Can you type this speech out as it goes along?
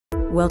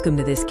Welcome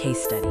to this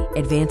case study,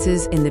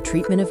 Advances in the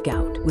Treatment of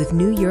Gout with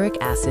New Uric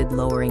Acid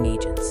Lowering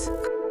Agents.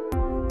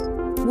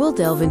 We'll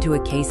delve into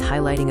a case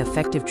highlighting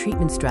effective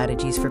treatment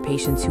strategies for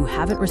patients who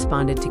haven't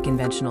responded to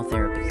conventional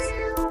therapies.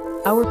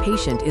 Our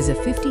patient is a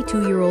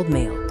 52-year-old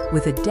male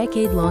with a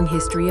decade-long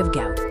history of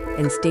gout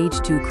and stage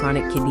 2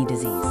 chronic kidney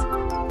disease.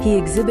 He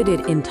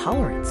exhibited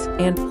intolerance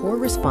and poor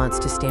response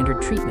to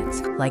standard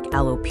treatments like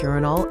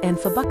allopurinol and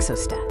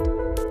febuxostat.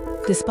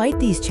 Despite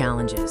these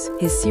challenges,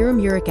 his serum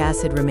uric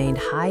acid remained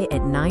high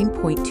at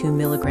 9.2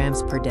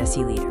 milligrams per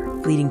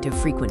deciliter, leading to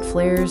frequent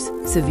flares,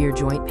 severe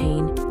joint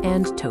pain,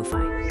 and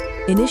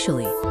tophi.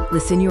 Initially,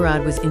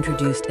 Lesinurad was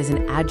introduced as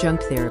an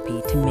adjunct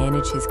therapy to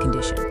manage his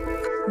condition.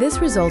 This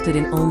resulted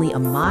in only a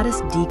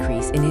modest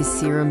decrease in his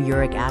serum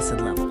uric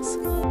acid levels.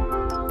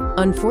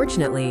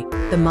 Unfortunately,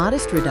 the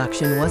modest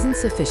reduction wasn't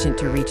sufficient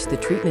to reach the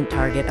treatment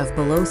target of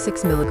below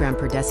 6 milligrams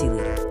per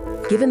deciliter.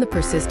 Given the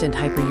persistent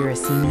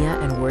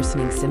hyperuricemia and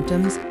worsening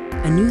symptoms,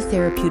 a new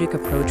therapeutic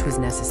approach was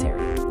necessary.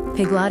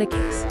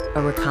 Pegloticase, a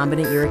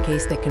recombinant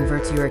uricase that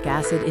converts uric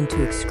acid into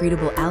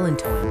excretable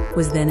allantoin,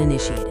 was then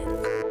initiated.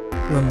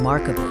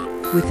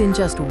 Remarkably, within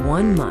just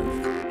 1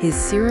 month, his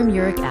serum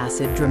uric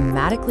acid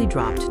dramatically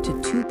dropped to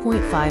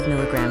 2.5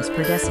 milligrams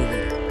per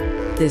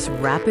deciliter. This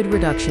rapid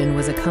reduction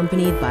was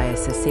accompanied by a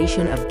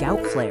cessation of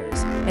gout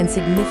flares and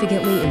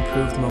significantly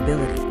improved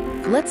mobility.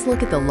 Let's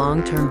look at the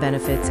long-term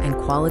benefits and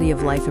quality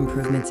of life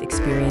improvements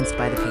experienced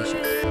by the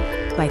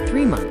patient. By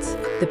 3 months,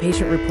 the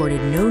patient reported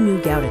no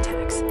new gout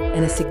attacks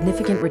and a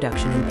significant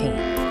reduction in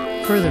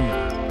pain.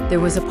 Furthermore,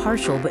 there was a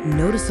partial but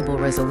noticeable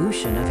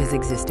resolution of his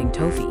existing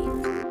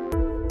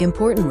tophi.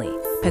 Importantly,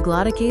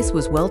 Pegloticase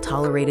was well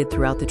tolerated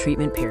throughout the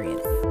treatment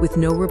period, with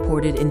no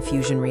reported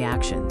infusion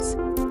reactions.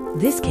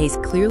 This case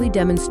clearly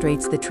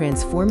demonstrates the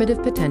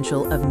transformative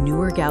potential of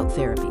newer gout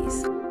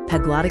therapies.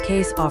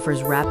 Pegloticase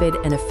offers rapid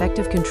and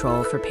effective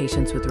control for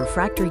patients with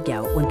refractory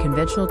gout when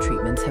conventional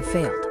treatments have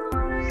failed.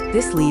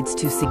 This leads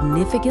to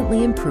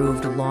significantly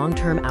improved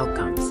long-term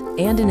outcomes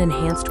and an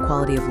enhanced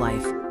quality of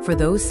life for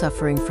those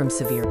suffering from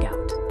severe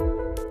gout.